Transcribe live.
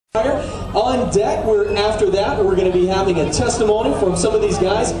On deck, after that, we're going to be having a testimony from some of these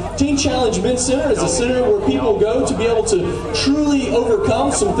guys. Teen Challenge Men's Center is a center where people go to be able to truly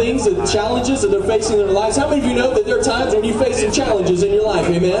overcome some things, and challenges that they're facing in their lives. How many of you know that there are times when you face some challenges in your life?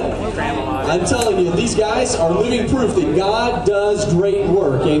 Amen? I'm telling you, these guys are living proof that God does great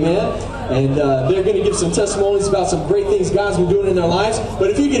work. Amen? And they're going to give some testimonies about some great things God's been doing in their lives. But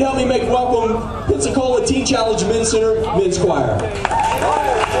if you could help me make welcome Pensacola Teen Challenge Men's Center Men's Choir.